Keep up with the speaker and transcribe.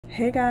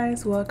Hey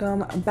guys,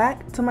 welcome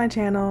back to my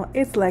channel.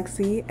 It's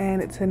Lexi,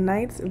 and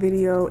tonight's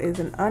video is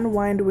an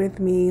unwind with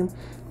me,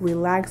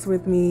 relax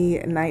with me,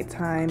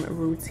 nighttime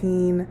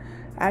routine.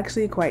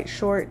 Actually quite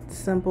short,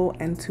 simple,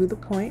 and to the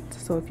point.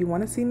 So if you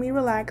want to see me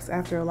relax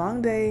after a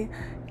long day,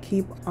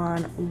 keep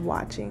on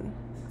watching.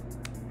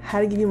 How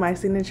to give you my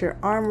signature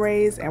arm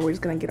raise, and we're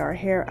just gonna get our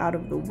hair out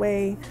of the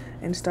way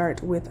and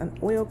start with an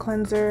oil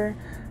cleanser.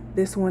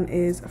 This one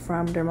is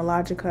from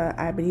Dermalogica.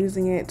 I've been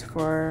using it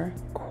for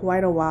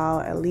quite a while,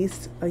 at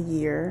least a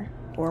year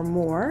or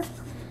more,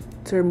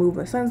 to remove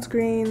the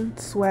sunscreen,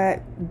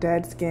 sweat,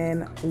 dead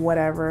skin,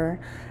 whatever.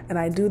 And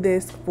I do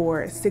this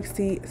for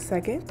 60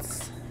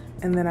 seconds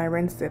and then I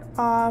rinse it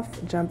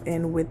off, jump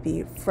in with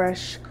the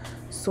fresh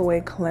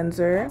soy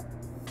cleanser,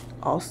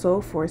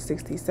 also for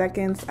 60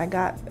 seconds. I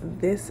got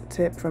this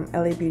tip from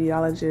LA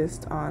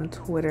Beautyologist on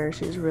Twitter.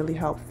 She's really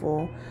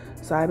helpful.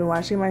 So I've been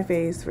washing my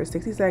face for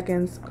 60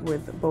 seconds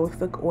with both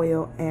the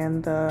oil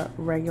and the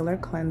regular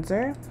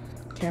cleanser.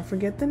 Can't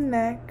forget the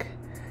neck.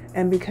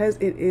 And because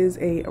it is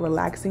a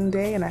relaxing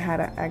day and I had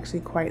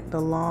actually quite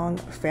the long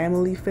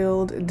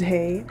family-filled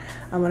day,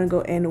 I'm gonna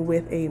go in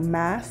with a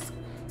mask.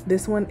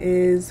 This one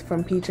is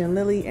from Peach and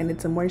Lily and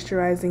it's a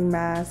moisturizing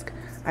mask.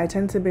 I've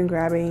been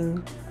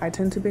grabbing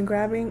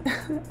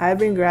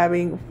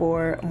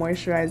for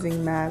moisturizing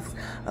masks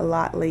a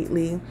lot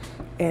lately,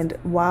 and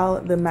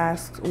while the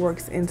mask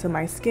works into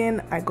my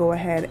skin, I go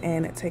ahead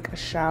and take a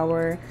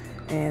shower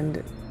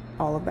and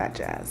all of that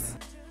jazz.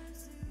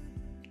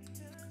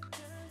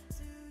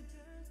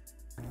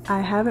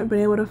 I haven't been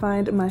able to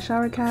find my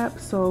shower cap,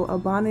 so a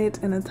bonnet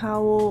and a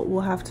towel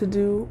will have to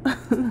do.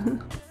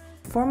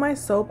 For my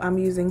soap, I'm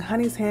using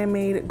Honey's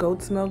Handmade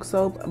Goat's Milk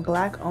Soap,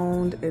 black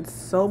owned. It's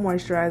so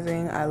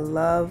moisturizing. I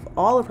love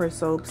all of her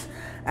soaps,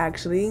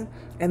 actually.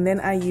 And then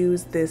I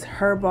use this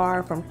Her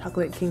Bar from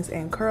KandidKinks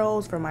and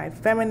KURLS for my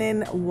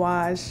feminine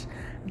wash.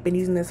 Been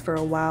using this for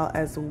a while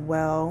as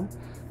well.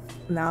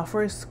 Now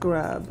for a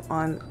scrub.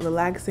 On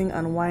relaxing,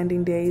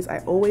 unwinding days, I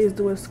always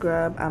do a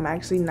scrub. I'm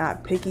actually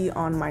not picky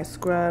on my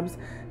scrubs.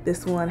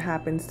 This one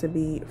happens to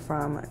be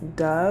from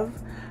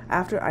Dove.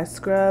 After I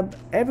scrub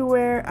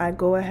everywhere, I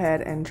go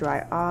ahead and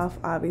dry off,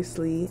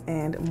 obviously,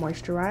 and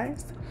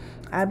moisturize.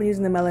 I've been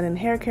using the Melanin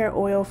Hair Care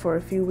Oil for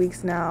a few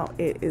weeks now.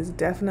 It is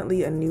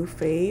definitely a new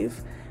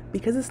fave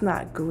because it's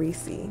not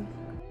greasy.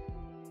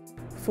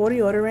 For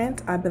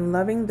deodorant, I've been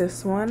loving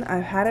this one.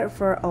 I've had it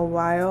for a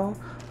while,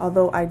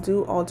 although I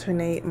do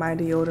alternate my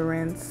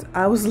deodorants.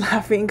 I was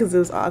laughing because it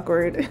was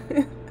awkward.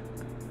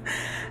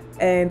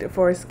 And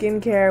for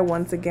skincare,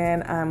 once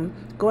again, I'm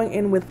going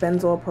in with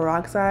benzoyl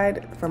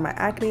peroxide for my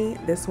acne.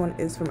 This one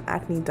is from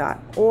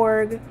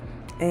acne.org.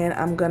 And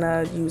I'm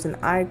gonna use an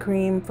eye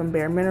cream from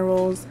Bare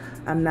Minerals.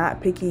 I'm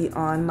not picky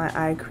on my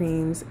eye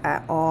creams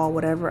at all.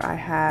 Whatever I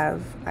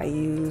have, I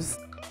use.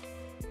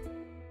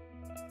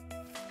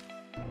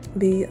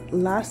 The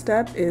last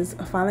step is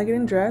finally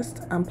getting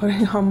dressed. I'm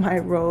putting on my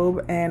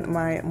robe and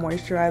my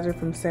moisturizer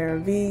from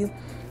CeraVe.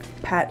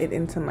 Pat it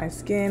into my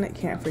skin.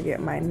 Can't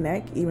forget my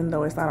neck, even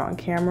though it's not on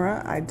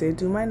camera. I did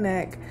do my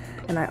neck,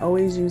 and I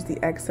always use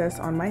the excess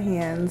on my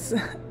hands.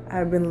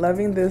 I've been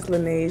loving this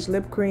Laneige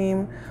lip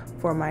cream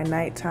for my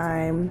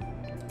nighttime,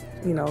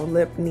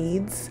 lip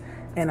needs,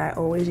 and I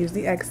always use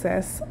the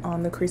excess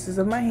on the creases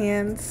of my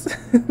hands.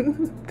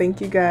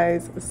 Thank you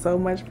guys so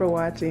much for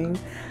watching.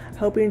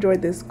 Hope you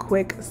enjoyed this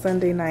quick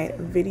Sunday night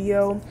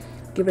video.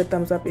 Give it a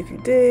thumbs up if you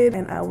did,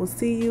 and I will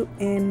see you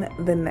in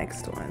the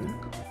next one.